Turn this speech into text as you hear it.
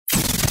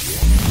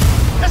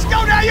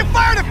Now you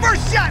fire the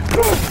first shot!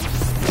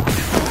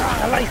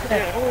 I like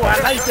that. Oh, I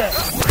like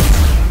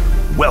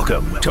that.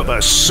 Welcome to the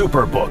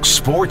Superbook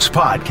Sports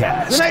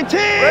Podcast.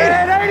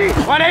 180!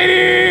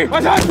 180!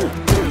 100!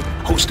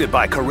 Hosted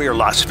by career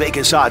Las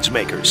Vegas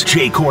oddsmakers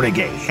Jay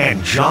Kornegay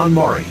and John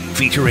Murray,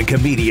 featuring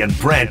comedian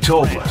Brant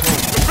Tobler.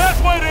 The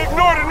best way to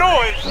ignore the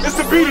noise is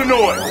to be the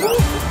noise.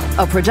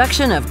 A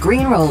production of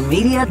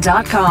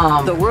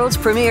GreenrollMedia.com, the world's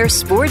premier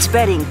sports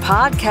betting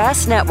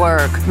podcast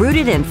network,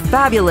 rooted in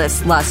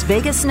fabulous Las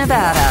Vegas,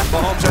 Nevada.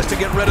 Mahomes has to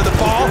get rid of the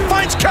ball,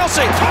 finds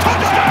Kelsey.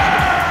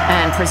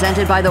 And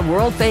presented by the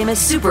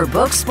world-famous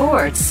Superbook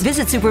Sports.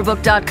 Visit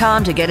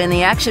Superbook.com to get in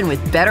the action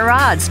with better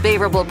odds,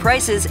 favorable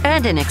prices,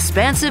 and an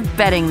expansive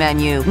betting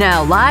menu.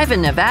 Now live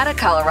in Nevada,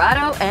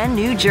 Colorado, and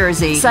New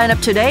Jersey. Sign up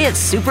today at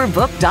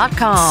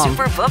Superbook.com.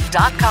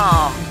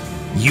 Superbook.com.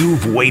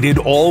 You've waited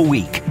all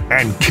week,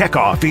 and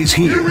kickoff is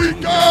here. Here we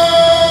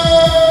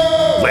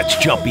go! Let's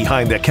jump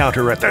behind the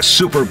counter at the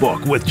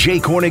Superbook with Jay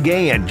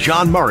Kornegay and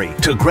John Murray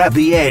to grab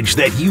the edge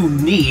that you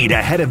need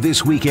ahead of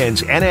this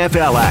weekend's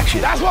NFL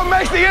action. That's what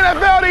makes the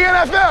NFL the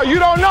NFL. You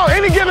don't know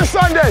any given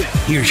Sunday.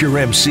 Here's your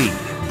MC,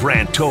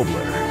 Brant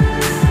Tobler.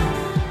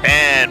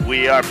 And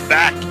we are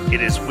back.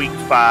 It is week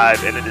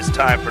 5, and it is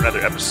time for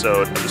another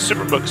episode of the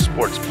Superbook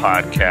Sports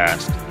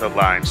Podcast. The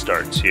line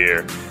starts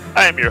here.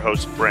 I am your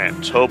host, Brant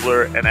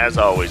Tobler, and as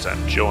always,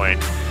 I'm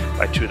joined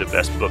by two of the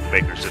best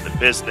bookmakers in the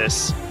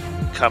business,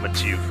 coming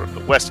to you from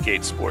the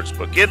Westgate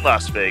Sportsbook in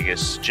Las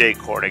Vegas, Jay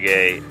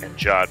Kornegay and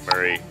John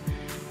Murray.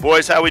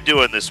 Boys, how we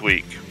doing this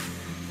week?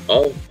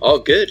 All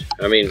good.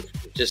 I mean,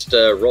 just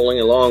rolling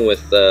along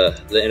with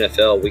the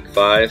NFL Week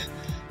 5.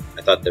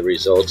 I thought the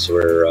results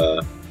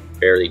were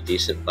fairly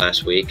decent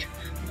last week.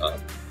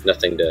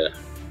 Nothing to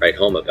write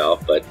home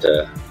about, but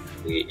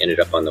we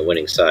ended up on the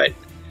winning side.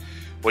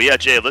 Well, yeah,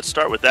 Jay, let's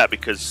start with that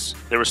because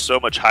there was so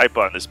much hype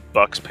on this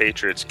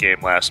Bucs-Patriots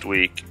game last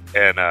week.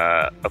 And,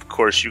 of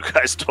course, you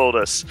guys told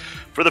us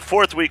for the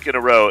 4th week in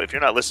a row, if you're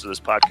not listening to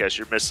this podcast,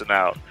 you're missing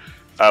out.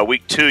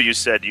 Week 2, you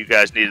said you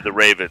guys needed the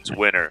Ravens,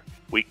 winner.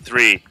 Week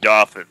 3,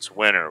 Dolphins,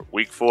 winner.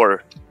 Week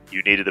 4,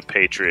 you needed the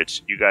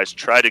Patriots. You guys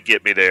tried to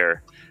get me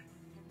there,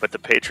 but the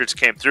Patriots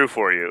came through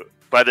for you.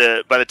 By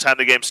the time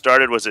the game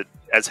started, was it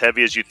as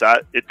heavy as you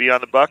thought it'd be on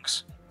the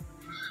Bucs?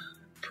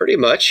 Pretty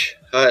much.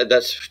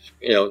 That's,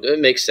 it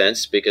makes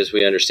sense because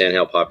we understand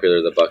how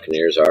popular the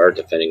Buccaneers are,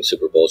 defending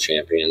Super Bowl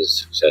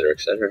champions, et cetera, et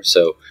cetera.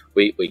 So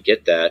we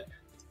get that.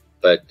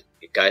 But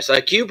guys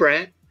like you,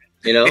 Brad,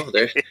 they don't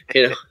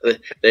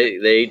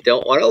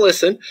want to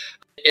listen.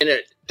 And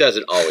it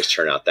doesn't always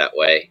turn out that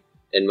way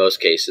in most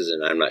cases.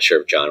 And I'm not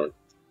sure if John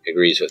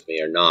agrees with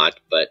me or not.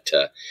 But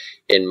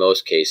in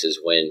most cases,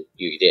 when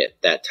you get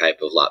that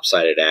type of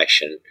lopsided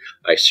action,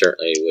 I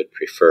certainly would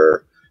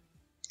prefer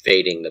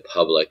fading the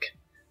public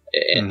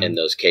in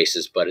those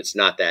cases, but it's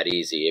not that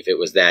easy. If it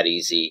was that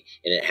easy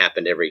and it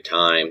happened every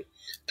time,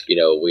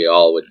 we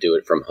all would do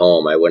it from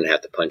home. I wouldn't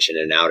have to punch in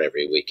and out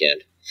every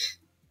weekend.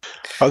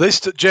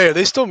 Jay, are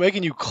they still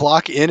making you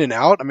clock in and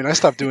out? I mean, I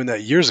stopped doing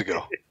that years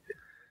ago.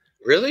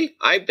 Really?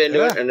 I've been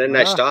doing it, and then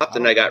I stopped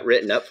and I got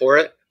written up for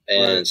it.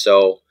 And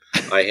so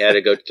I had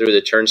to go through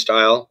the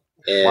turnstile.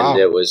 And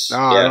it was,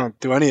 I don't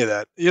do any of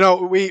that.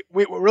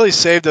 What really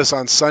saved us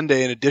on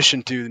Sunday, in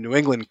addition to New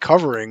England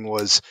covering,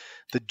 was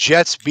the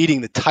Jets beating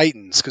the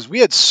Titans, because we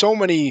had so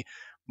many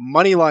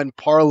moneyline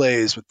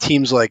parlays with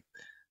teams like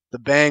the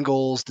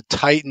Bengals, the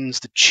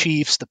Titans, the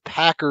Chiefs, the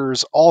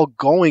Packers, all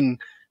going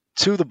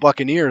to the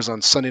Buccaneers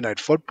on Sunday Night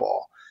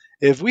Football.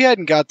 If we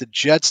hadn't got the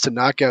Jets to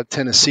knock out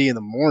Tennessee in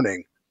the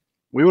morning,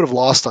 we would have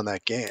lost on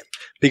that game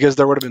because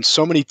there would have been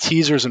so many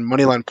teasers and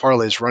moneyline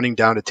parlays running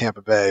down to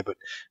Tampa Bay. But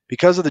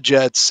because of the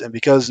Jets and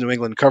because New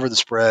England covered the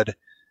spread,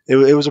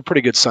 it was a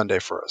pretty good Sunday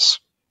for us.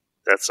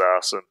 That's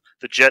awesome.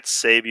 The Jets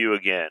save you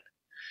again.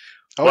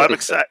 Well, I'm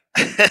excited.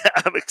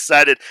 I'm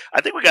excited.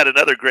 I think we got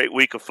another great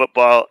week of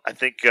football. I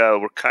think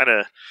we're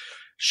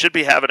should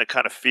be having a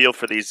kind of feel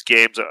for these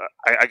games.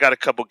 I got a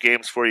couple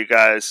games for you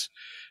guys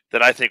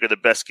that I think are the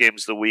best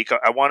games of the week.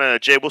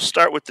 Jay, we'll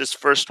start with this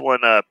first one.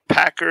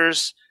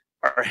 Packers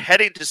are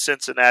heading to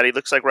Cincinnati.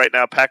 Looks like right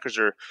now Packers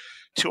are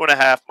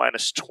 2.5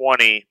 minus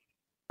 20.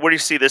 Where do you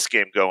see this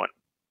game going?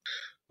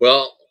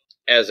 Well,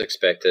 as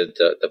expected,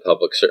 the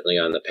public certainly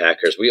on the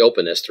Packers. We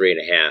opened this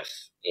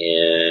 3.5,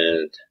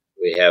 and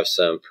we have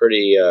some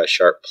pretty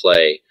sharp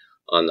play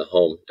on the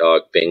home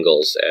dog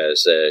Bengals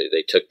as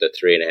they took the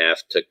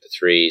 3.5, took the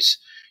threes.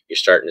 You're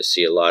starting to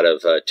see a lot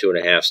of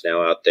 2.5s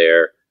now out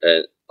there,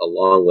 and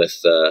along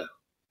with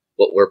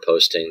what we're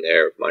posting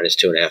there, minus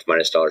 2.5,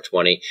 minus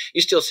 $1.20.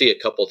 You still see a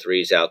couple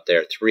threes out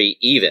there, 3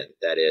 even,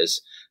 that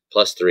is,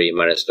 plus 3,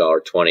 minus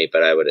 $1.20,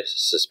 but I would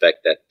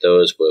suspect that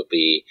those will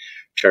be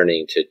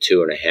turning to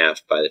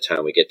 2.5 by the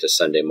time we get to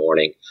Sunday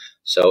morning.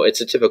 So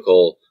it's a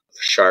typical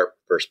sharp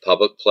versus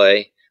public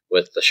play,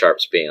 with the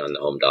sharps being on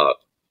the home dog.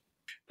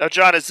 Now,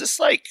 John, is this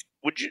like,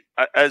 would you,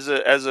 as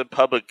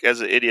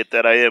an idiot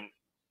that I am,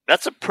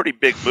 that's a pretty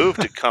big move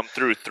to come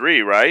through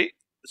 3, right?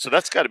 So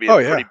that's got to be a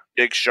pretty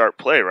big sharp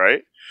play,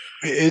 right?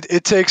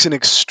 It takes an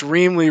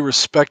extremely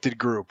respected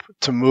group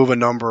to move a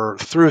number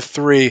through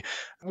 3.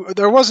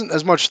 There wasn't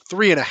as much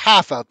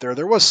 3.5 out there.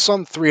 There was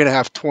some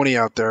 3.5 20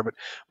 out there, but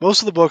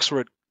most of the books were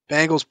at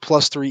Bengals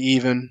 +3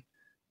 even,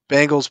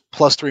 Bengals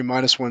 +3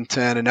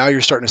 -110, and now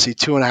you're starting to see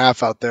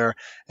 2.5 out there.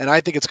 And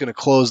I think it's going to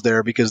close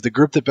there because the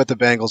group that bet the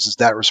Bengals is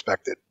that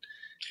respected.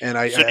 And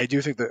I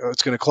do think that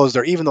it's going to close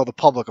there, even though the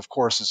public, of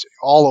course, is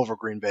all over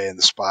Green Bay in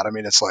the spot. I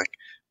mean,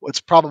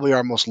 it's probably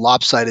our most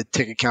lopsided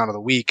ticket count of the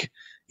week,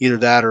 either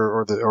that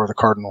or the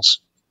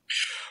Cardinals.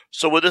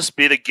 So will this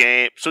be the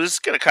game? So this is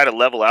going to kind of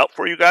level out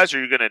for you guys, or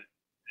are you going to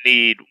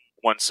need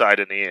one side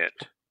in the end?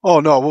 Oh,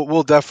 no,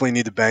 we'll definitely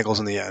need the Bengals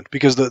in the end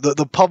because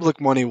the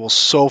public money will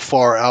so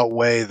far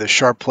outweigh the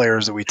sharp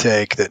players that we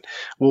take that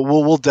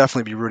we'll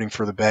definitely be rooting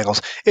for the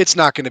Bengals. It's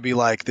not going to be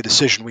like the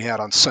decision we had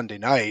on Sunday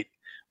night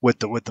with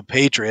the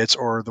Patriots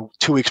or the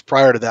 2 weeks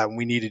prior to that when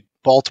we needed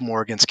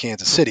Baltimore against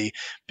Kansas City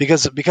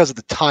because of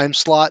the time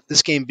slot.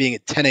 This game being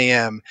at 10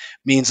 a.m.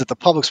 means that the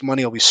public's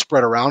money will be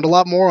spread around a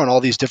lot more on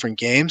all these different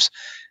games.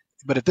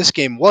 But if this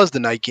game was the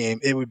night game,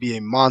 it would be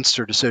a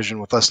monster decision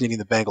with us needing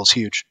the Bengals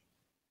huge.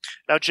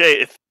 Now,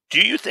 Jay,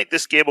 do you think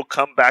this game will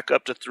come back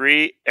up to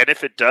 3? And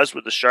if it does,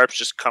 would the Sharps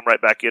just come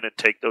right back in and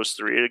take those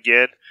 3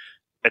 again?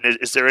 And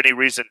is there any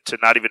reason to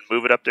not even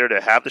move it up there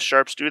to have the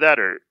Sharps do that?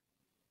 Or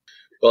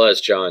well,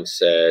 as John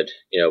said,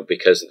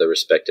 because of the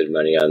respected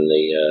money on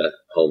the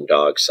home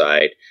dog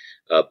side,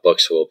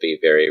 books will be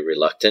very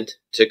reluctant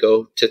to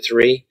go to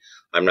 3.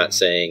 I'm not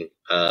saying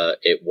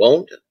it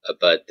won't,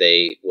 but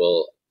they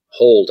will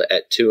hold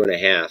at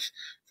 2.5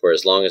 for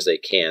as long as they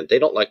can. They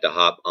don't like to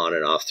hop on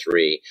and off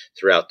 3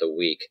 throughout the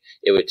week.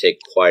 It would take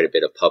quite a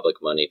bit of public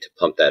money to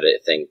pump that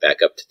thing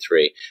back up to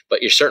 3.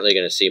 But you're certainly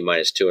going to see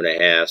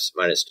 -2.5s,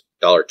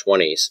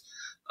 -$1.20s.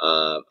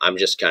 I'm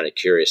just kind of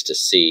curious to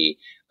see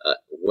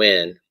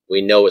when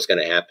we know what's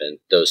going to happen.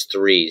 Those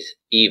 3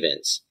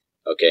 evens,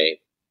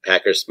 okay,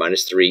 Packers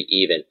 -3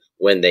 even,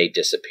 when they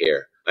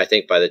disappear. I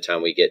think by the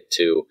time we get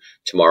to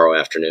tomorrow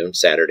afternoon,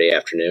 Saturday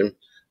afternoon,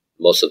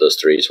 most of those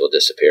 3s will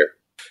disappear.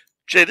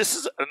 Jay,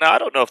 I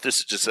don't know if this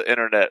is just an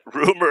internet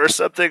rumor or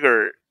something,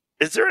 or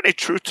is there any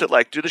truth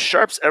to, do the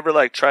Sharps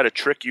ever, try to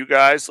trick you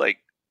guys,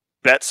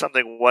 bet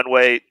something one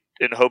way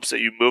in hopes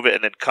that you move it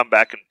and then come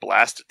back and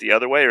blast it the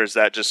other way, or is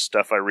that just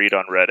stuff I read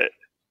on Reddit?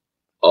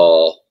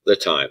 All the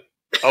time.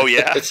 Oh,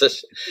 yeah? It's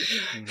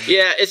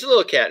a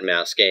little cat and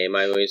mouse game.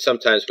 I mean,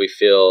 sometimes we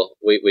feel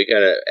we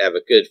got to have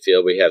a good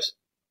feel. We have,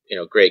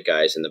 great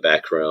guys in the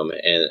back room,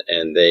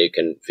 and they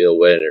can feel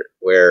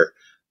where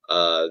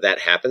that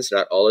happens,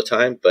 not all the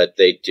time, but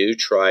they do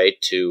try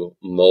to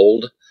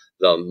mold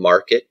the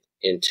market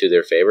into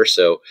their favor.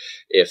 So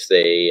if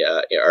they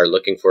are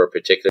looking for a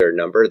particular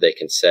number, they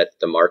can set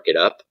the market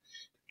up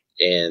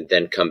and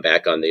then come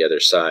back on the other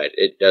side.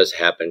 It does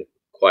happen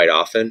quite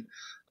often,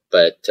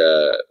 but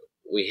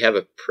we have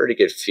a pretty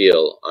good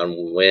feel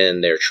on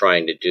when they're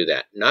trying to do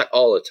that. Not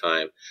all the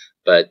time,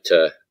 but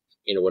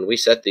when we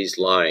set these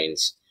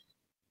lines,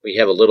 we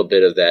have a little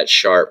bit of that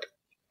sharp,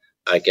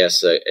 I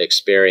guess,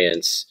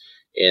 experience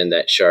and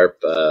that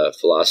sharp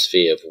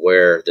philosophy of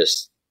where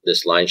this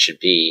line should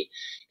be.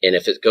 And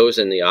if it goes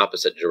in the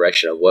opposite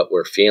direction of what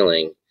we're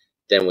feeling,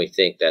 then we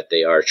think that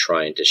they are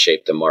trying to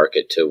shape the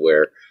market to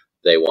where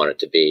they want it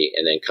to be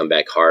and then come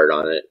back hard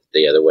on it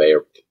the other way,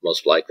 or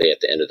most likely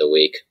at the end of the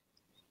week.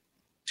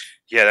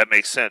 Yeah, that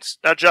makes sense.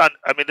 Now, John,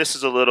 I mean, this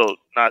is a little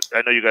I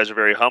know you guys are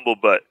very humble,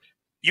 but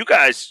you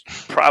guys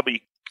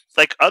probably,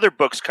 other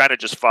books kind of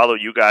just follow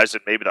you guys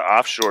and maybe the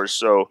offshores.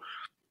 So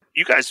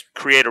you guys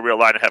create a real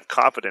line and have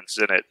confidence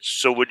in it.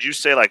 So would you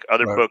say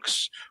other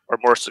books are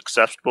more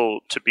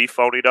successful to be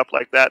phonied up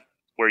like that,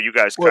 where you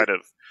guys kind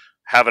of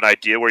have an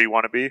idea where you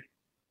want to be?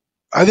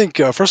 I think,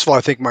 first of all,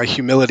 I think my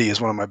humility is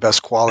one of my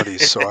best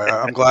qualities. So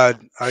I'm glad.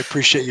 I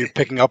appreciate you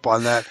picking up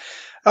on that.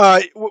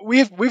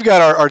 We've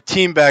got our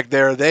team back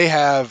there.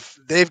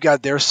 They've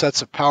got their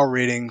sets of power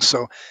ratings,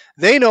 so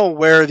they know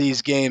where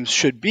these games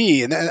should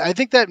be, and I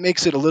think that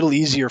makes it a little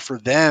easier for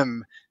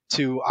them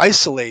to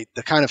isolate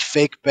the kind of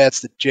fake bets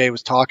that Jay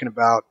was talking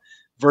about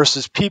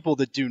versus people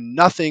that do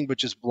nothing but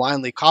just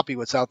blindly copy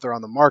what's out there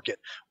on the market.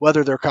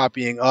 Whether they're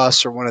copying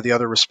us or one of the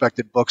other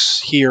respected books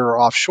here or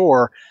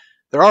offshore,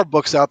 there are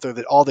books out there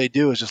that all they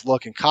do is just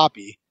look and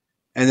copy.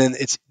 And then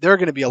they're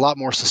going to be a lot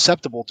more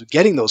susceptible to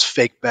getting those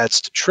fake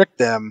bets to trick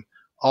them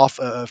off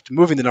of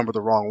moving the number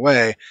the wrong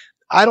way.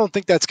 I don't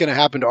think that's going to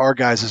happen to our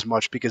guys as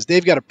much because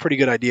they've got a pretty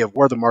good idea of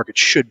where the market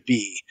should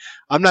be.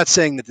 I'm not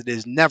saying that it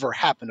has never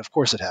happened. Of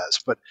course it has.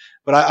 But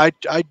I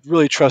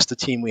really trust the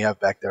team we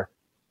have back there.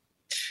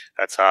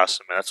 That's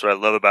awesome, man. That's what I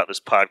love about this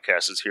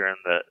podcast is hearing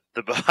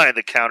the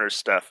behind-the-counter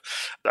stuff.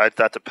 I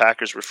thought the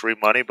Packers were free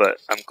money, but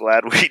I'm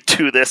glad we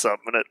do this. I'm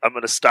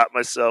gonna stop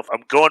myself.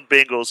 I'm going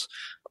Bengals.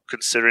 I'm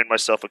considering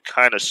myself a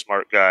kind of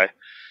smart guy.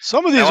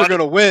 Some of these are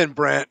going to win,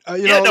 Brant. I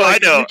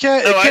know. You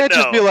can't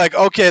just be like,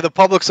 okay, the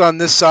public's on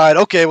this side.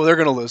 Okay, well, they're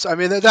going to lose. I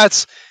mean,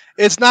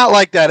 it's not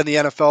like that in the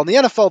NFL. In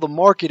the NFL, the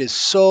market is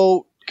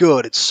so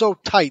good. It's so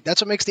tight.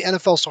 That's what makes the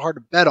NFL so hard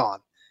to bet on.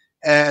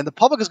 And the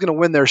public is going to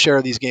win their share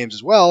of these games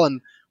as well.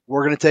 And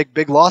we're going to take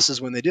big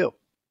losses when they do.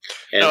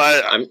 And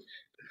I'm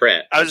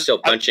Brent. I'm still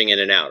punching in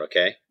and out.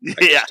 Okay.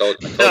 Yeah.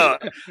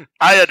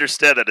 I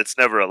understand that it's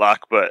never a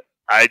lock, but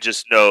I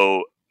just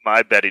know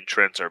my betting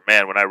trends are,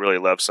 man, when I really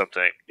love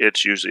something,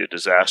 it's usually a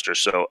disaster.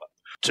 So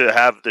to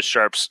have the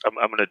sharps, I'm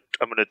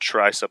gonna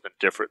try something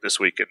different this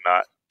week and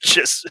not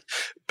just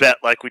bet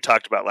like we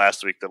talked about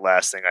last week. The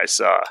last thing I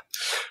saw,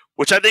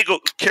 which I think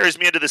carries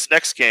me into this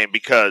next game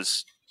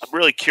because I'm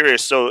really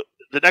curious. So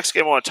the next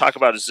game I want to talk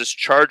about is this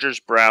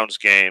Chargers-Browns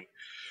game.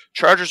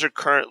 Chargers are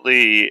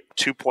currently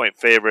 2-point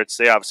favorites.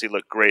 They obviously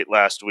looked great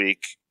last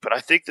week, but I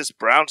think this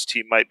Browns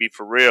team might be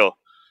for real.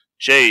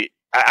 Jay,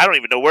 I don't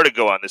even know where to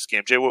go on this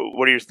game. Jay,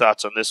 what are your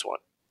thoughts on this one?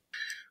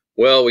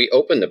 Well, we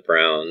opened the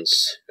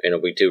Browns,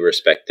 we do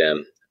respect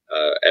them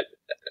at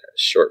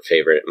short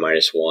favorite at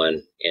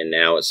 -1, and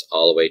now it's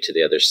all the way to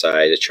the other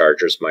side, the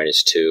Chargers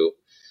 -2.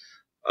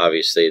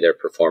 Obviously, their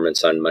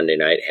performance on Monday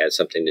night had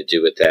something to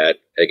do with that.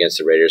 Against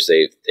the Raiders,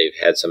 they've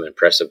had some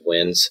impressive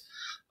wins.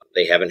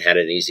 They haven't had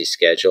an easy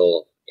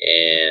schedule,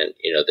 and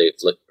they've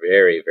looked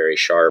very, very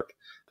sharp,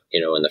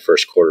 in the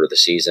first quarter of the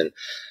season.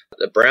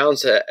 The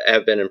Browns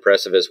have been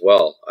impressive as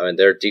well. I mean,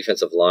 their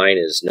defensive line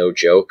is no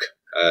joke.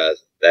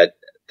 That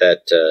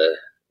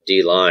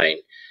D-line,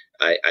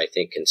 I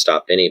think, can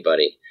stop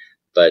anybody.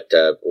 But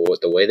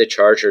the way the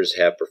Chargers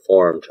have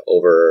performed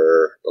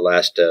over the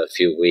last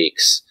few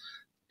weeks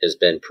has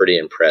been pretty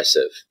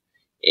impressive.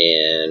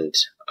 And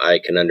I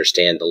can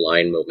understand the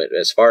line movement.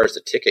 As far as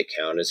the ticket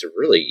count, it's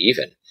really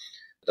even.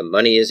 The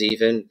money is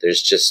even.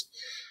 There's just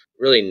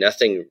really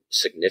nothing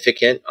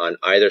significant on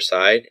either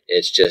side.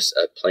 It's just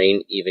a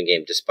plain even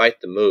game,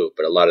 despite the move.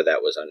 But a lot of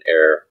that was on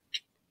error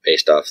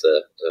based off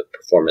the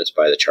performance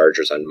by the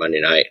Chargers on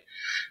Monday night.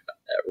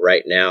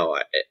 Right now,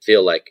 I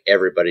feel like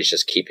everybody's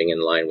just keeping in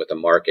line with the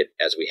market,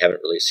 as we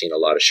haven't really seen a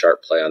lot of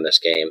sharp play on this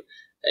game,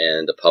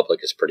 and the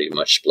public is pretty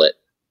much split.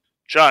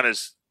 John,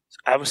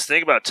 I was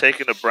thinking about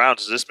taking the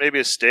Browns. Is this maybe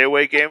a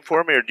stay-away game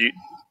for me, or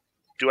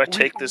do I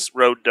take this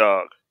road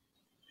dog?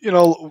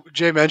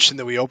 Jay mentioned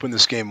that we opened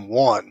this game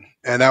 1,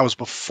 and that was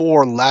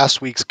before last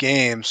week's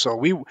game. So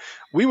we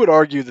would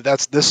argue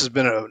that this has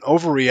been an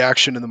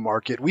overreaction in the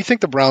market. We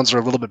think the Browns are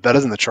a little bit better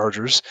than the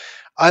Chargers.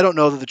 I don't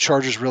know that the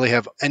Chargers really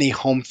have any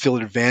home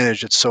field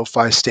advantage at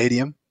SoFi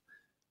Stadium.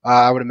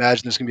 I would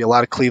imagine there's going to be a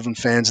lot of Cleveland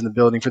fans in the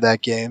building for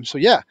that game. So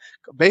yeah,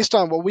 based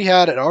on what we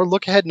had at our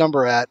look-ahead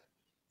number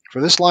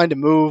for this line to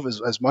move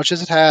as much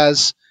as it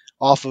has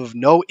off of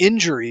no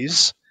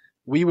injuries,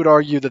 we would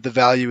argue that the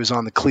value is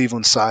on the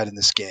Cleveland side in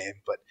this game.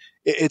 But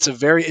it's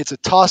a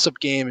toss-up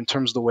game in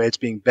terms of the way it's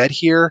being bet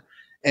here.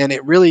 And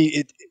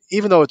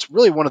even though it's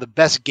really one of the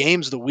best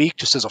games of the week,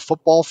 just as a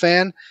football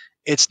fan,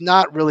 it's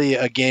not really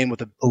a game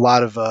with a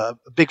lot of a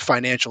big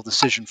financial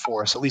decision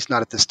for us, at least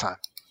not at this time.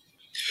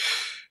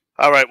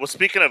 All right. Well,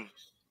 speaking of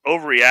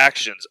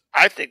overreactions,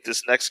 I think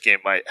this next game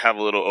might have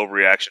a little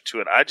overreaction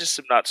to it. I just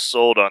am not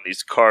sold on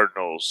these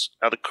Cardinals.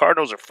 Now, the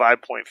Cardinals are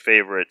 5-point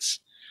favorites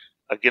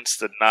against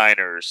the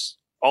Niners,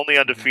 only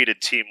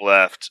undefeated team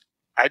left.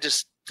 I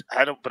guess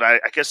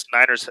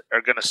Niners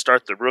are going to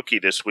start the rookie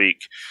this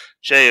week.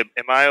 Jay,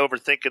 am I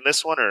overthinking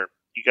this one, or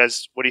you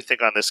guys, what do you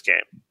think on this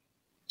game?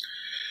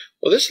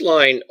 Well, this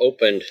line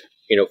opened,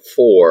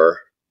 4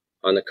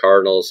 on the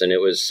Cardinals, and it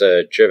was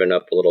driven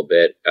up a little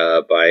bit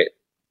by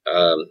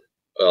a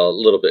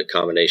little bit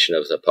combination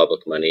of the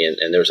public money,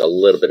 and there was a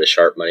little bit of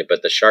sharp money,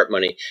 but the sharp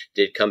money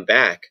did come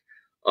back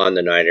on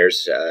the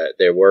Niners.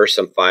 There were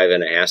some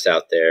 5.5s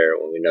out there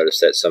when we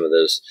noticed that some of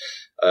those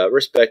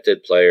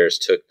respected players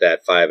took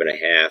that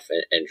 5.5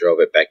 and drove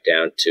it back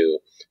down to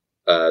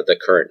the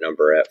current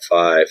number at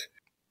 5.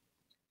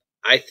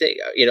 I think,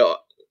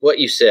 what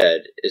you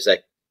said is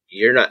that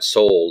you're not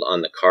sold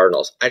on the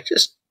Cardinals.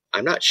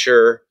 I'm not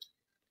sure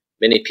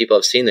many people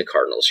have seen the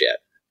Cardinals yet.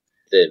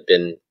 They've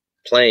been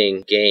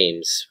playing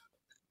games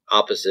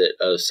opposite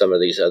of some of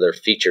these other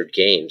featured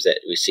games that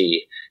we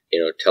see,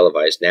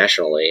 televised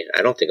nationally.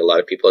 I don't think a lot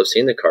of people have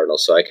seen the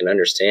Cardinals, so I can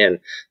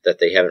understand that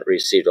they haven't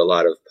received a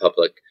lot of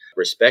public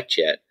respect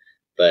yet.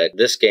 But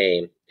this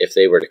game, if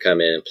they were to come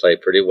in and play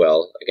pretty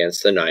well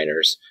against the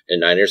Niners,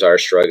 and Niners are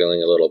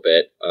struggling a little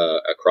bit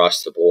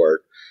across the board.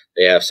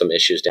 They have some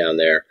issues down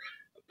there.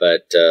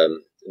 But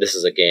this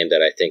is a game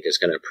that I think is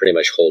going to pretty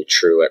much hold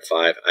true at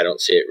 5. I don't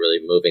see it really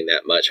moving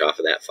that much off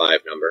of that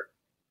 5 number.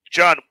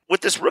 John,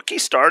 with this rookie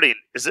starting,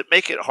 does it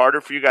make it harder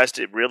for you guys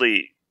to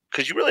really –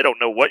 because you really don't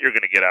know what you're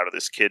going to get out of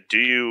this kid, do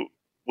you,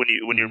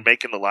 when you're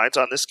making the lines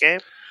on this game?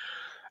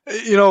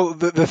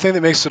 The thing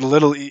that makes it a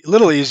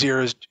little easier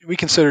is we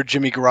consider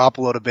Jimmy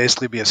Garoppolo to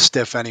basically be a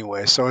stiff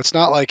anyway. So it's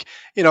not like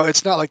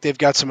they've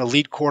got some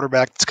elite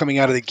quarterback that's coming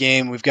out of the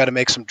game. We've got to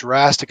make some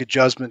drastic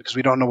adjustment because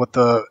we don't know what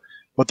the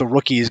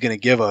rookie is going to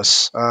give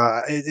us.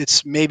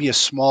 It's maybe a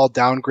small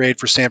downgrade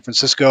for San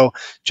Francisco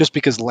just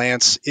because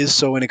Lance is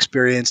so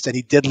inexperienced, and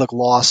he did look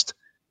lost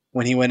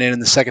when he went in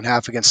the second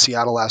half against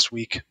Seattle last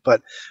week.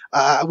 But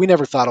we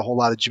never thought a whole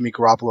lot of Jimmy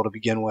Garoppolo to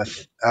begin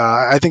with.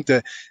 I think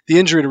the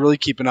injury to really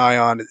keep an eye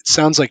on, it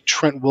sounds like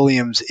Trent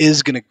Williams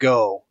is going to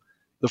go.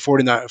 The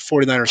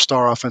 49er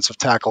star offensive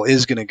tackle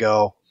is going to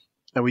go.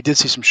 And we did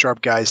see some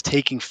sharp guys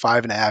taking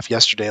 5.5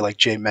 yesterday, like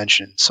Jay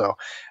mentioned. So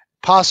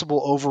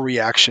possible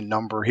overreaction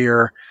number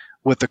here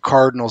with the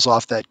Cardinals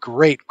off that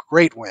great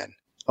win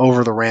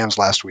over the Rams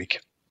last week.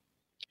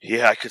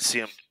 Yeah, I could see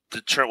him.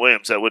 Trent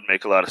Williams, that would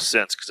make a lot of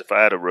sense because if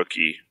I had a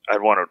rookie,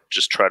 I'd want to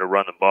just try to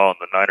run the ball, and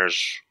the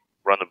Niners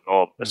run the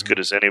ball as good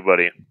as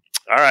anybody.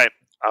 All right,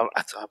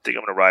 I think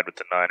I'm going to ride with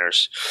the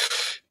Niners.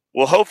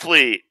 Well,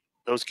 hopefully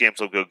those games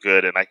will go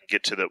good, and I can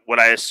get to what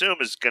I assume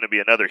is going to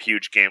be another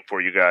huge game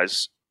for you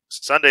guys.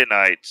 Sunday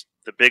night,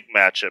 the big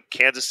matchup,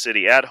 Kansas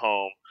City at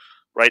home.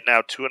 Right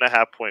now,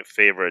 2.5-point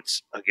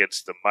favorites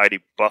against the mighty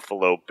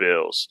Buffalo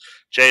Bills.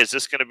 Jay, is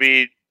this going to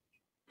be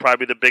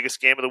probably the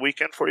biggest game of the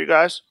weekend for you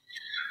guys?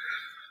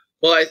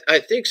 Well, I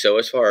think so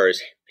as far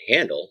as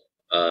handle,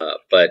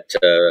 but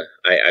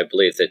I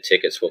believe the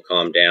tickets will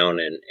calm down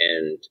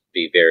and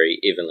be very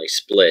evenly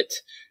split,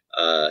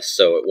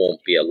 so it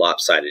won't be a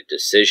lopsided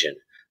decision.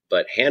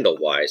 But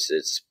handle-wise,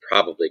 it's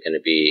probably going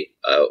to be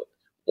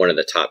one of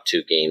the top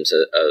two games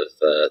of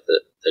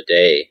the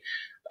day.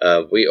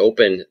 We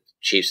opened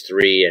Chiefs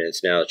 3, and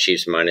it's now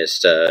Chiefs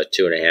minus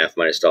 2.5,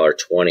 minus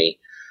 $1.20.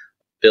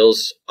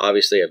 Bills,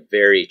 obviously a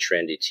very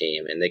trendy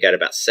team, and they got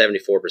about 74%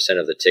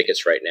 of the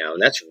tickets right now,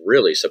 and that's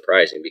really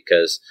surprising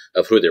because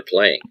of who they're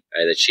playing.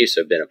 The Chiefs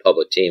have been a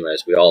public team,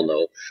 as we all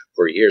know,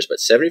 for years, but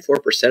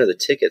 74% of the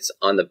tickets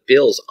on the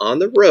Bills on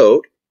the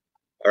road,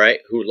 all right,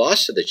 who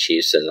lost to the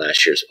Chiefs in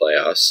last year's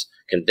playoffs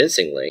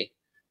convincingly,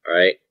 all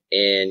right,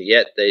 and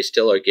yet they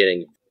still are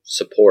getting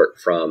support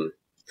from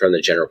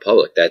the general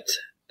public.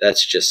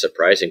 That's just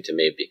surprising to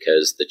me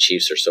because the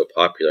Chiefs are so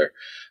popular.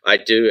 I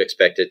do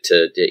expect it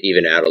to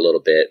even out a little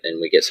bit,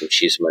 and we get some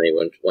Chiefs money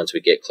once we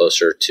get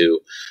closer to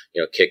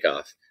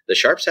kickoff. The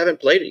Sharps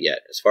haven't played it yet,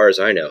 as far as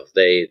I know.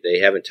 They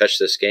haven't touched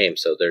this game,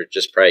 so they're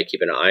just probably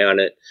keeping an eye on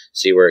it,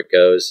 see where it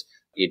goes.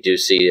 You do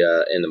see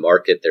in the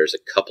market there's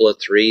a couple of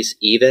threes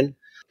even,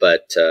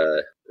 but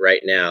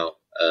right now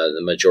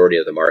the majority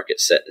of the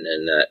market's sitting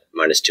in that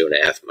minus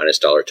 2.5, minus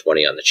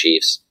 $1.20 on the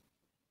Chiefs.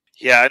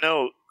 Yeah, I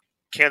know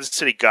Kansas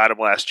City got them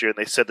last year, and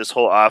they said this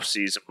whole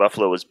offseason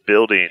Buffalo was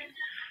building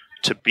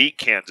to beat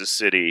Kansas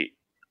City.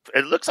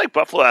 It looks like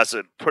Buffalo has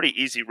a pretty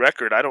easy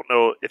record. I don't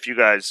know if you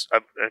guys,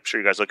 I'm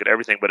sure you guys look at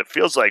everything, but it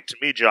feels like to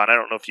me, John, I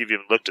don't know if you've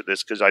even looked at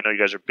this because I know you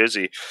guys are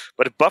busy,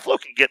 but if Buffalo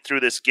can get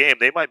through this game,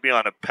 they might be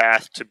on a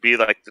path to be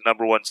like the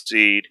number one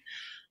seed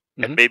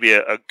and maybe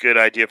a good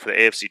idea for the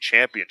AFC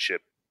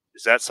Championship.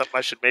 Is that something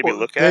I should maybe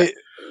look at?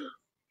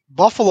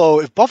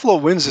 If Buffalo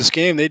wins this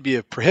game, they'd be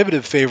a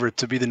prohibitive favorite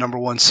to be the number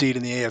one seed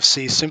in the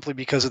AFC simply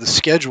because of the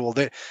schedule.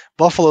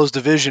 Buffalo's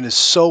division is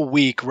so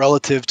weak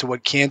relative to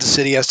what Kansas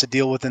City has to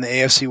deal with in the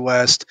AFC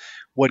West,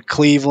 what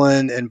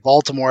Cleveland and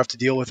Baltimore have to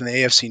deal with in the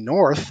AFC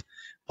North.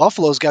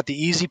 Buffalo's got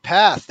the easy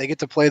path. They get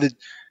to play the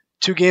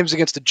two games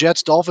against the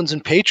Jets, Dolphins,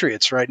 and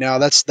Patriots right now.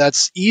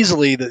 That's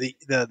easily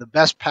the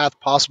best path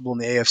possible in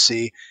the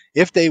AFC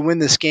if they win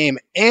this game,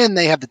 and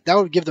that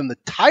would give them the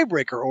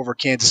tiebreaker over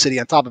Kansas City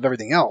on top of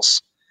everything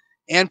else,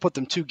 and put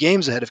them 2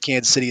 games ahead of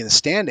Kansas City in the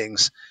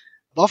standings.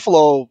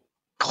 Buffalo,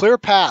 clear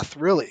path,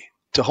 really,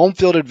 to home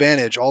field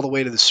advantage all the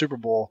way to the Super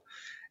Bowl.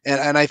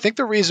 And I think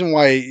the reason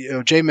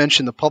why Jay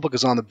mentioned the public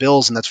is on the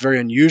Bills, and that's very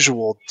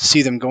unusual to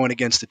see them going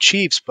against the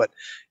Chiefs. But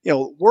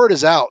word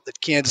is out that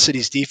Kansas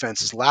City's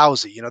defense is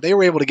lousy. They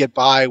were able to get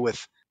by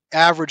with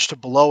average to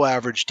below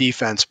average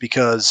defense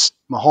because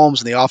Mahomes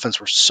and the offense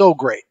were so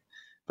great.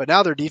 But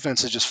now their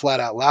defense is just flat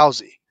out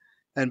lousy.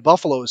 And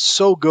Buffalo is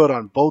so good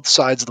on both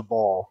sides of the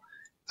ball.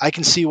 I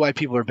can see why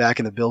people are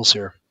backing the Bills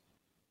here.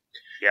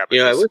 Yeah,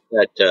 I wish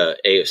that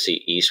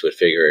AFC East would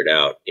figure it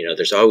out.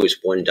 There's always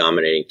one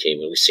dominating team,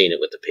 and we've seen it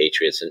with the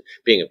Patriots. And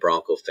being a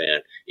Bronco fan,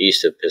 it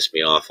used to piss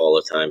me off all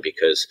the time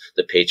because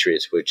the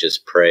Patriots would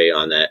just prey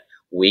on that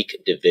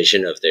weak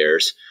division of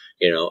theirs,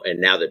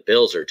 and now the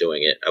Bills are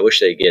doing it. I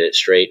wish they'd get it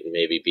straight and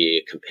maybe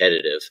be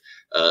competitive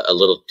a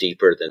little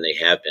deeper than they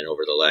have been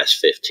over the last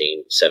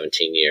 15,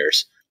 17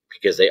 years.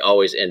 Because they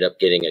always end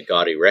up getting a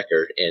gaudy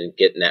record and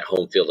getting that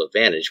home field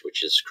advantage,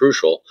 which is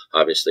crucial.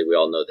 Obviously, we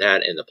all know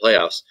that in the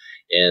playoffs.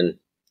 And,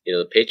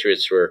 the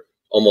Patriots were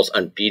almost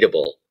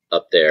unbeatable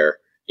up there,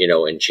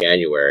 in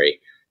January.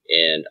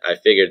 And I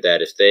figured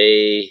that if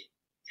they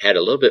had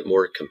a little bit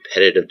more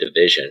competitive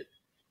division,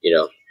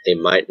 they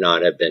might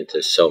not have been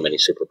to so many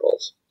Super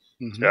Bowls.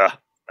 Mm-hmm. Yeah,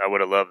 I would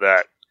have loved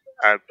that.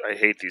 I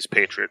hate these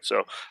Patriots,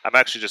 so I'm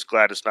actually just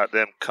glad it's not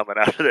them coming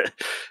out of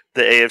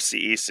the AFC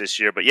East this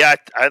year. But yeah,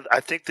 I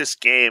think this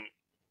game,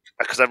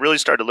 because I really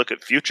started to look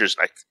at futures,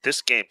 and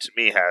this game to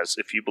me has,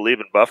 if you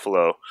believe in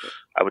Buffalo,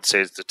 I would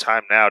say it's the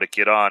time now to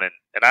get on.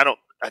 And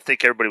I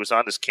think everybody was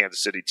on this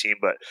Kansas City team,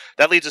 but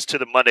that leads us to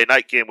the Monday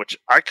night game, which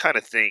I kind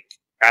of think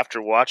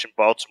after watching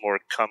Baltimore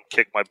come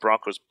kick my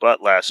Broncos'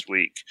 butt last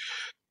week,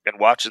 and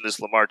watching this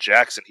Lamar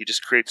Jackson, he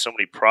just creates so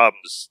many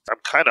problems. I'm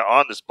kind of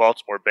on this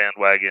Baltimore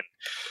bandwagon.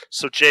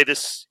 So, Jay,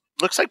 this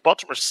looks like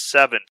Baltimore's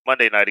 7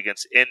 Monday night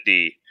against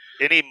Indy.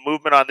 Any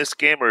movement on this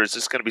game, or is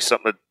this going to be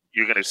something that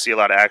you're going to see a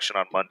lot of action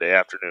on Monday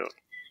afternoon?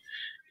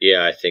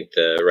 Yeah, I think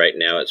right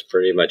now it's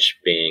pretty much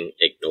being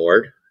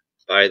ignored.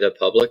 by the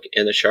public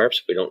and the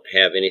Sharps. We don't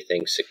have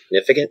anything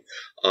significant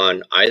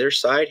on either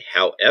side.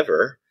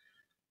 However,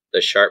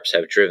 the Sharps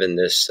have driven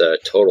this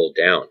total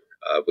down.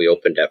 We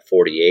opened at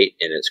 48,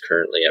 and it's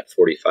currently at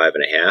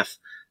 45.5,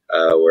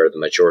 where the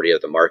majority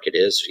of the market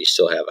is. We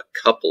still have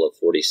a couple of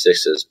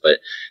 46s, but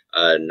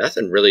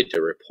nothing really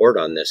to report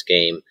on this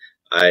game.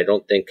 I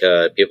don't think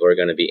people are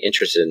going to be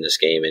interested in this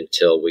game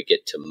until we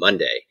get to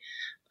Monday.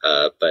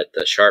 But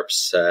the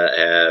Sharps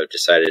have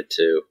decided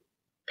to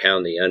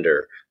pound the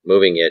under.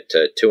 Moving it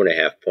to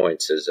 2.5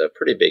 points is a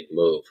pretty big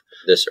move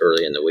this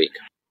early in the week.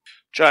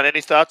 John,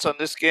 any thoughts on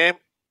this game?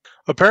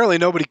 Apparently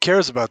nobody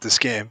cares about this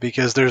game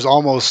because there's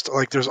almost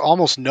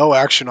no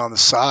action on the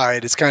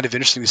side. It's kind of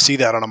interesting to see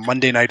that on a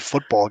Monday night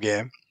football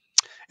game.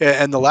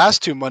 And the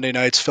last 2 Monday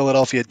nights,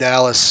 Philadelphia,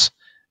 Dallas,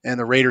 and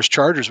the Raiders,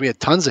 Chargers, we had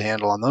tons of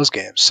handle on those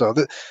games. So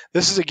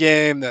this is a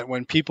game that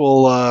when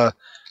people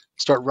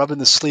start rubbing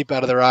the sleep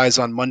out of their eyes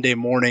on Monday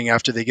morning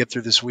after they get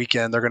through this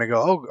weekend, they're going to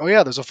go, oh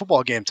yeah, there's a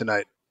football game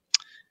tonight.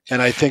 And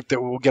I think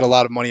that we'll get a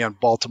lot of money on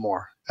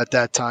Baltimore at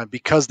that time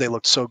because they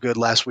looked so good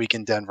last week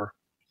in Denver.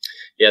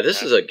 Yeah,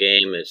 this is a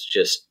game. It's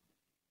just,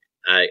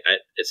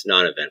 it's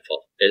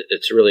non-eventful.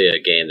 It's really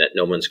a game that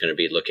no one's going to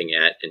be looking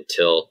at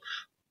until.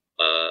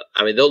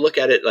 They'll look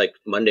at it like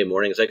Monday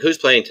morning. It's like, who's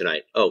playing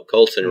tonight? Oh,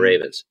 Colts and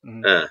Ravens.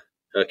 Mm-hmm.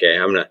 Okay,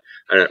 I'm not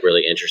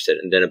really interested.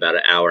 And then about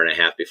an hour and a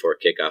half before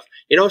kickoff,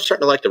 I'm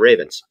starting to like the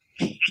Ravens.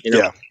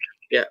 Yeah,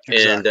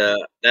 exactly. And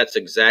that's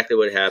exactly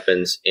what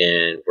happens.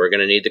 And we're going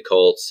to need the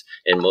Colts.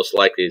 And most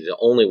likely the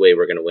only way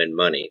we're going to win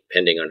money,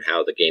 depending on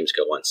how the games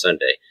go on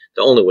Sunday,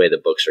 the only way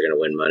the books are going to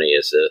win money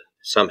is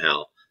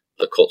somehow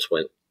the Colts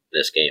win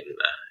this game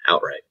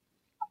outright.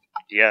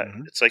 Yeah,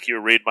 It's like you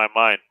read my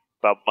mind.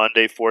 About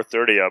Monday,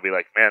 4:30, I'll be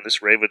like, man,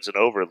 this Ravens and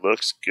over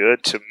looks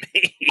good to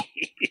me.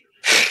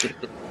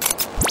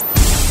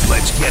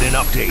 Let's get an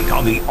update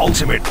on the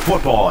Ultimate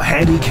Football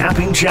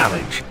Handicapping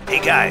Challenge. Hey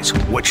guys,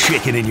 what's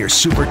shaking in your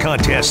super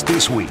contest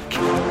this week?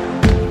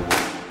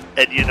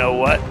 And you know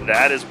what?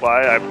 That is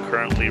why I'm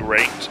currently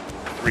ranked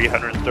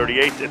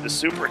 338th in the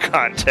super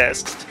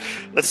contest.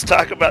 Let's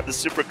talk about the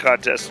super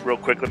contest real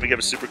quick. Let me give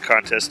a super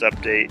contest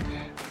update.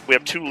 We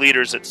have 2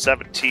 leaders at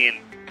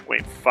 17.5.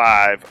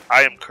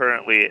 I am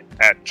currently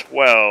at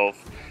 12.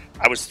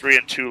 I was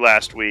 3-2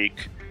 last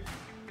week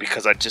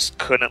because I just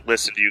couldn't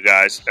listen to you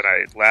guys, and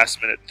I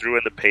last minute threw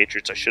in the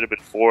Patriots. I should have been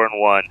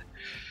 4-1,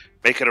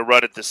 making a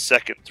run at the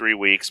second 3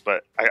 weeks,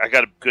 but I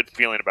got a good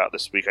feeling about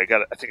this week. I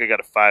think I got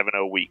a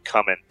 5-0 week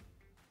coming.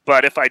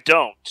 But if I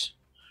don't,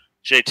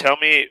 Jay, tell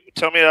me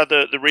how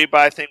the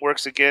rebuy thing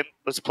works again.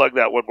 Let's plug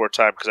that one more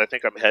time because I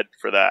think I'm heading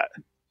for that.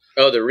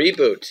 Oh, the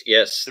reboot.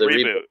 Yes, the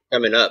reboot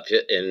coming up.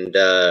 And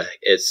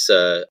it's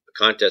a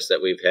contest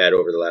that we've had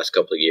over the last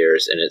couple of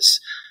years, and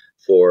it's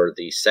for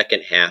the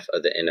second half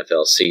of the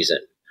NFL season.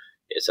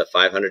 It's a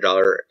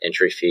 $500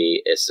 entry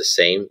fee. It's the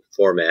same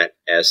format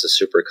as the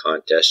Super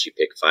Contest. You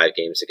pick 5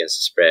 games against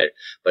the spread.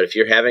 But if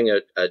you're having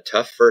a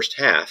tough first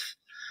half,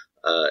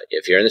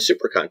 if you're in the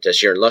Super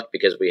Contest, you're in luck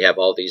because we have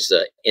all these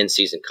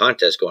in-season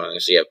contests going on.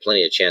 So you have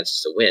plenty of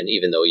chances to win,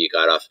 even though you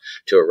got off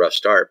to a rough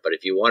start. But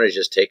if you want to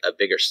just take a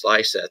bigger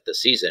slice at the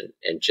season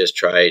and just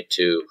try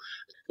to,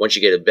 once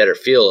you get a better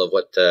feel of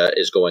what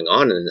is going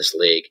on in this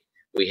league,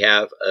 we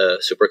have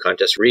a Super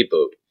Contest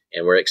reboot,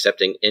 and we're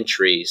accepting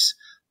entries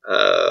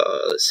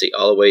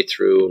all the way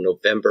through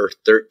November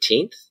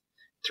 13th,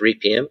 3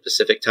 p.m.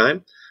 Pacific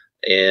time.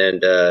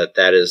 And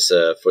that is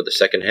for the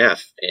second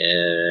half.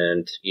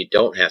 And you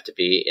don't have to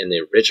be in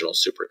the original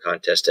Super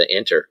Contest to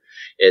enter.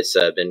 It's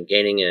been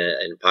gaining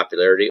in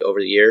popularity over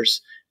the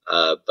years,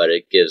 but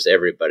it gives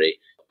everybody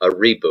a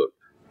reboot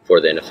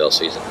for the NFL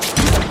season.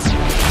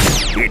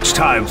 It's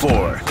time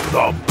for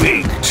the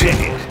big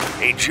ticket.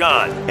 Hey,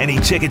 John, any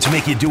tickets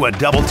make you do a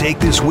double take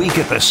this week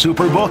at the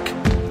Superbook?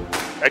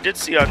 I did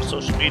see on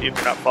social media, if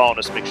you're not following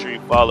us, make sure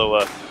you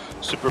follow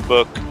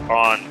Superbook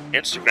on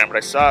Instagram. But I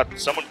saw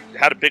someone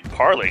had a big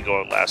parlay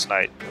going last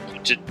night.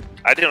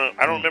 I don't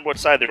remember what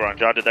side they were on.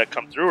 John, did that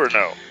come through or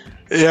no?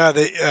 Yeah,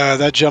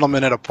 that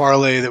gentleman had a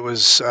parlay that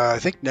was, I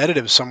think, netted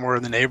him somewhere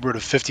in the neighborhood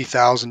of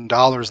 $50,000,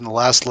 and the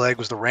last leg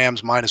was the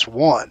Rams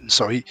 -1.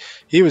 So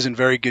he was in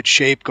very good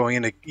shape going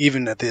into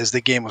even as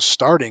the game was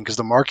starting because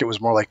the market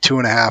was more like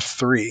 2.5,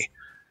 3.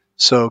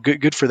 So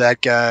good for that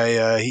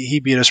guy. He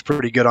beat us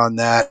pretty good on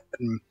that.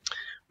 And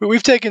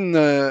we've taken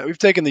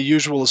the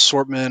usual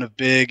assortment of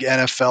big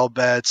NFL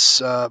bets,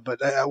 but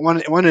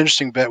one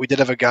interesting bet, we did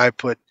have a guy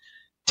put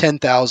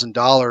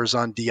 $10,000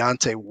 on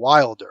Deontay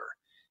Wilder.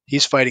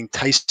 He's fighting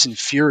Tyson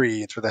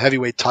Fury for the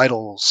heavyweight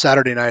title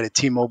Saturday night at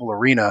T-Mobile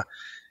Arena.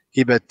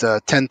 He bet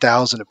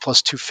 $10,000 at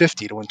plus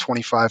 250 to win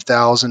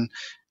 $25,000,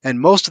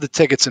 and most of the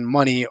tickets and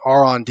money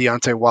are on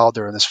Deontay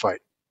Wilder in this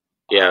fight.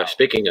 Yeah,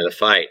 speaking of the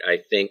fight, I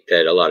think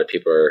that a lot of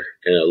people are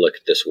going to look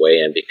at this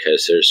weigh-in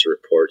because there's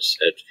reports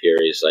that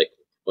Fury's like,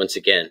 once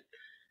again,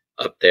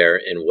 up there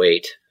in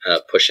weight,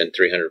 pushing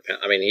 300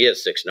 pounds. I mean, he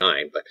is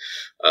 6'9", but,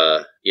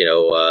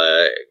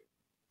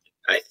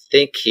 I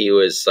think he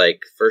was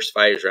like, first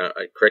fight is around,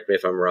 correct me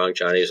if I'm wrong,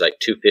 Johnny, he was like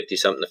 250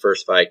 something the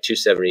first fight,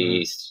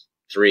 273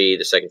 3,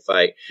 the second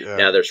fight. Yeah.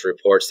 Now there's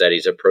reports that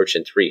he's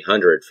approaching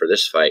 300 for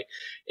this fight.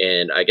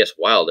 And I guess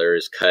Wilder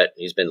is cut.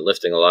 He's been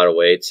lifting a lot of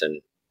weights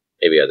and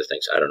maybe other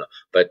things. I don't know.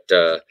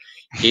 But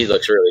he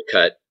looks really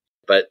cut.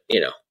 But,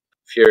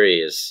 Fury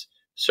is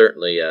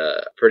certainly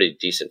a pretty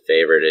decent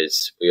favorite.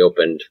 We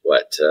opened,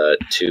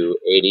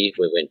 280.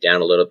 We went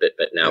down a little bit,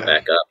 but now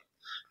back up.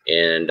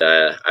 And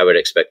I would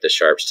expect the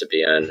sharps to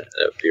be on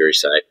the Fury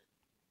side.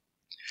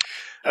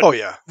 Oh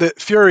yeah, the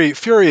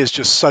Fury is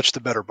just such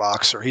the better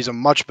boxer. He's a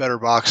much better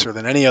boxer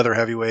than any other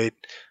heavyweight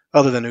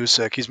other than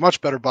Usyk. He's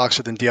much better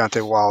boxer than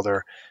Deontay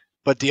Wilder.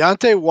 But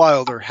Deontay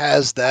Wilder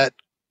has that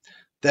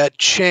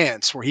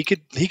chance where he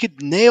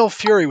could nail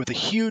Fury with a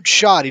huge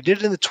shot. He did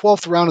it in the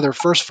 12th round of their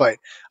first fight.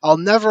 I'll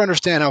never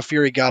understand how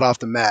Fury got off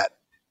the mat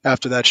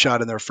after that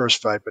shot in their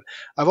first fight. But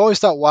I've always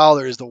thought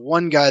Wilder is the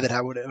one guy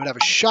that would have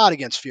a shot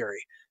against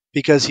Fury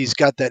because he's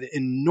got that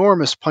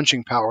enormous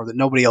punching power that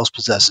nobody else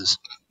possesses.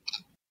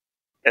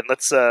 And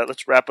let's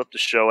wrap up the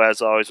show as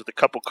always with a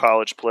couple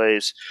college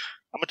plays.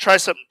 I'm gonna try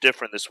something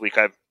different this week.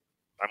 I'm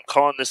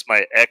calling this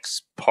my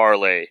X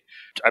parlay.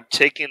 I'm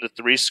taking the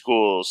 3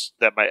 schools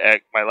that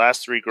my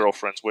last 3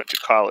 girlfriends went to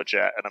college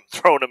at, and I'm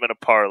throwing them in a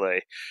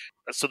parlay.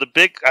 And so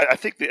I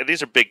think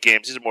these are big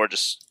games. These are more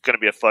just going to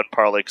be a fun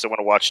parlay because I want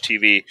to watch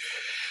TV.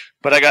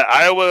 But I got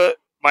Iowa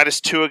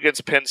 -2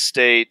 against Penn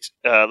State.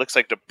 Looks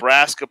like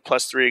Nebraska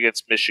 +3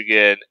 against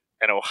Michigan,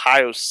 and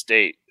Ohio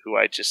State, who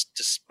I just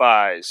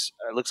despise.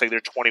 It looks like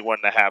they're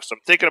 21.5. So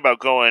I'm thinking about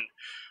going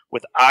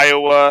with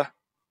Iowa,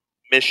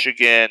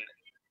 Michigan,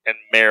 and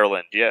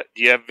Maryland. Do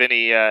you have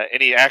any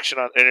action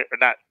on, or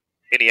not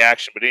any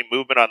action, but any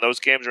movement on those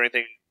games or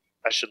anything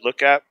I should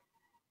look at?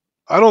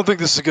 I don't think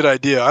this is a good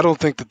idea. I don't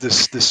think that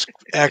this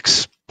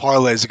X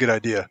parlay is a good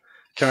idea.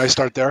 Can I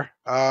start there?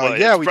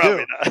 Yeah, we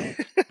do.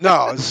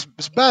 No, it's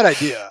a bad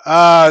idea.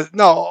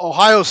 No,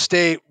 Ohio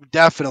State,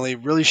 definitely.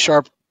 Really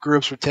sharp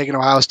groups were taking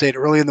Ohio State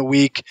early in the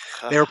week.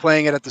 They were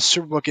playing it at the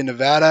Superbook in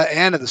Nevada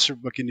and at the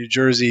Superbook in New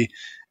Jersey.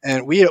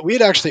 And we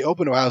had actually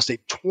opened Ohio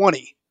State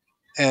 20.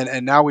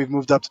 And now we've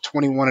moved up to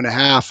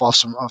 21.5 off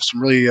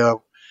some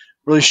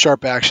really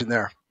sharp action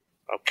there.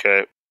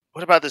 Okay.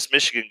 What about this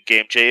Michigan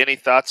game, Jay? Any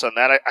thoughts on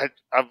that?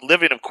 I'm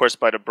living, of course,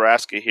 by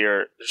Nebraska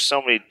here. There's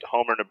so many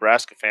Homer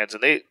Nebraska fans,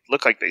 and they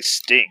look like they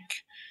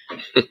stink.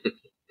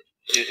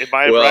 Am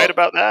I right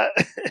about that?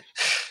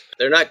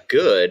 They're not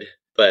good,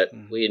 but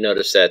we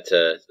noticed that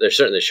there's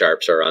certainly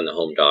sharps are on the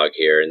home dog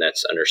here, and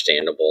that's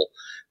understandable.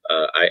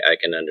 I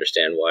can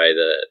understand why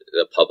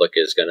the public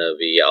is going to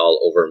be all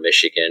over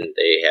Michigan.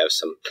 They have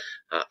some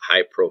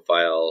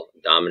high-profile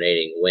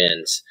dominating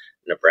wins.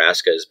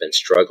 Nebraska has been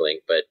struggling,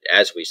 but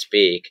as we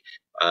speak,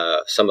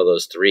 some of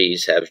those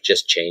 3s have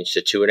just changed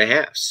to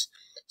 2.5s.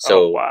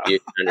 So you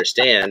can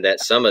understand that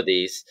some of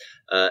these,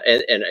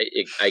 and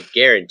I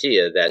guarantee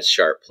you that's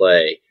sharp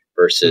play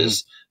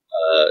versus,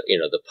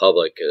 the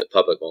public. The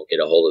public won't get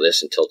a hold of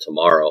this until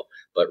tomorrow.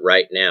 But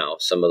right now,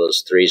 some of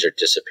those 3s are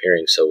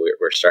disappearing, so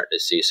we're starting to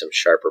see some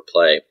sharper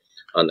play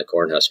on the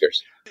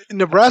Cornhuskers.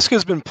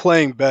 Nebraska's been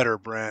playing better,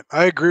 Brant.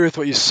 I agree with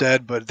what you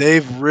said, but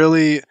they've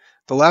really,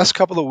 the last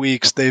couple of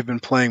weeks, they've been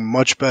playing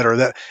much better.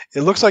 That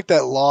it looks like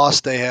that loss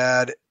they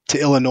had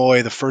to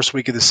Illinois the first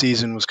week of the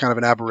season was kind of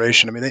an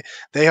aberration. I mean,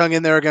 they hung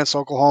in there against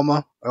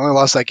Oklahoma. They only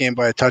lost that game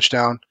by a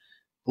touchdown.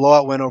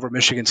 Blowout win over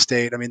Michigan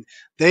State. I mean,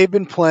 they've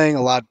been playing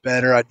a lot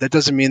better. That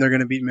doesn't mean they're going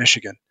to beat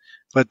Michigan.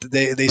 But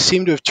they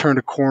seem to have turned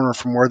a corner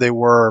from where they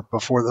were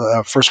before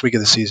the first week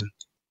of the season.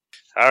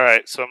 All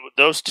right, so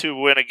those 2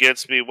 win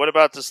against me. What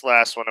about this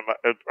last one?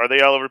 Are they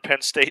all over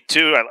Penn State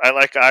too? I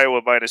like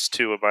Iowa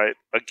 -2. Am I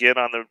again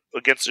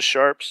against the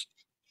sharps?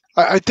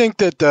 I think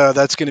that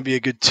that's going to be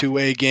a good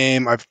 2-way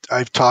game.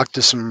 I've talked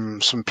to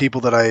some people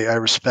that I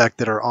respect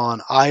that are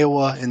on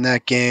Iowa in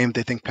that game.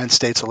 They think Penn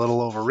State's a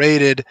little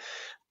overrated.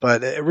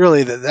 But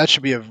really, that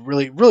should be a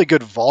really, really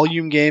good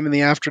volume game in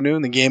the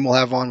afternoon. The game we'll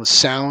have on with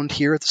sound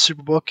here at the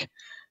Superbook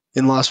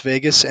in Las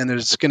Vegas, and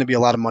there's going to be a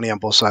lot of money on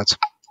both sides.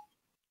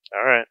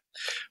 All right.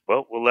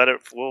 Well, we'll let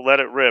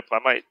it rip. I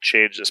might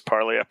change this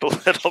parlay up a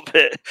little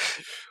bit.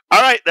 All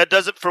right, that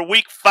does it for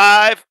week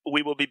 5.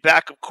 We will be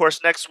back, of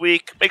course, next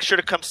week. Make sure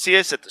to come see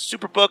us at the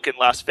Superbook in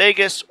Las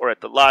Vegas or at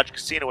the Lodge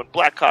Casino in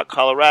Blackhawk,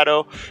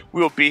 Colorado.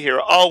 We will be here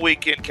all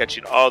weekend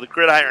catching all the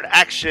gridiron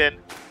action.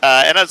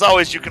 And as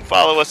always, you can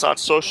follow us on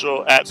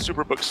social at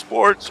Superbook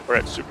Sports or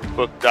at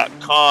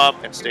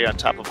superbook.com and stay on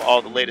top of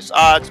all the latest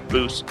odds,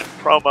 boosts, and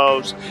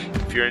promos.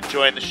 If you're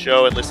enjoying the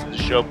show and listening to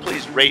the show,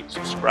 please rate,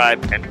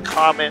 subscribe, and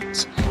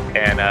comment.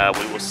 And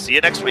we will see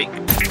you next week.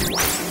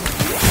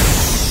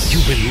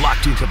 You've been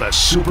locked into the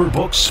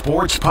Superbook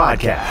Sports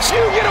Podcast.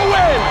 You get a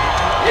win!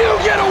 You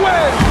get a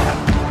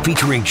win!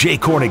 Featuring Jay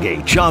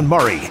Kornegay, John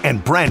Murray,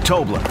 and Brant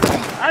Tobler.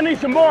 I need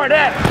some more of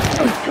that.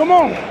 Come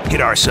on.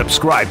 Hit our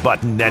subscribe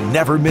button and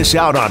never miss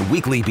out on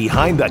weekly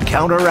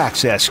behind-the-counter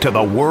access to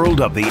the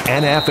world of the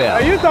NFL.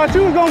 Hey, you thought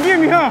you was going to get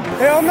me, huh?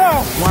 Hell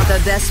no. Want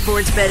the best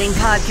sports betting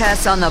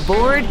podcasts on the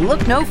board?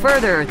 Look no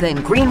further than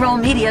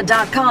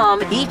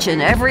greenrollmedia.com each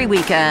and every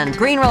weekend.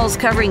 Greenroll's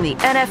covering the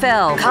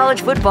NFL,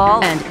 college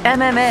football, and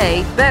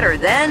MMA better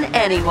than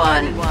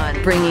anyone.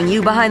 Bringing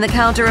you behind the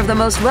counter of the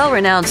most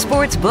well-renowned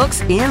sports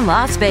books in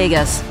Las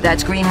Vegas.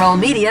 That's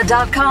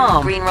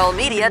greenrollmedia.com.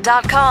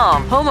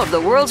 Greenrollmedia.com, home of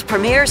the world's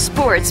premier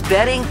sports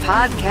betting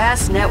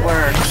podcast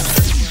network.